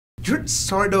You're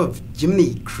sort of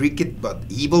Jiminy Cricket, but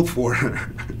evil for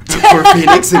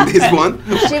Phoenix in this one.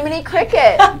 Jiminy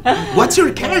Cricket. What's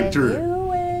your character?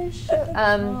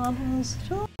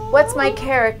 What's my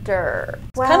character?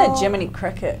 It's kind of Jiminy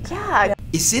Cricket. Yeah.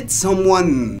 Is it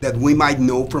someone that we might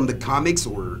know from the comics,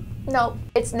 or? No,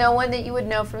 it's no one that you would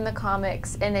know from the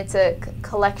comics, and it's a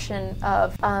collection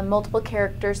of multiple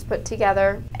characters put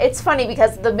together. It's funny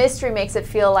because the mystery makes it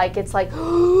feel like it's like,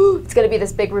 it's going to be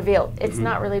this big reveal. It's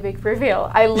not really a big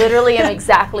reveal. I literally am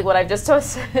exactly what I've just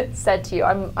said to you.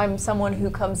 I'm someone who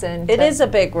comes in. It is a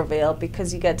big reveal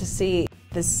because you get to see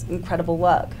this incredible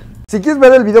work. Si quieres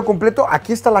ver el video completo,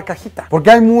 aquí está la cajita,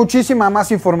 porque hay muchísima más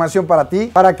información para ti,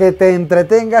 para que te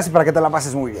entretengas y para que te la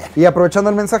pases muy bien. Y aprovechando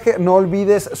el mensaje, no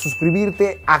olvides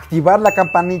suscribirte, activar la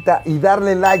campanita y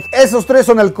darle like. Esos tres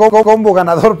son el combo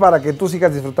ganador para que tú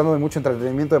sigas disfrutando de mucho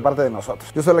entretenimiento de parte de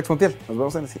nosotros. Yo soy Alex Montiel, nos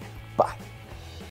vemos en el siguiente. Bye.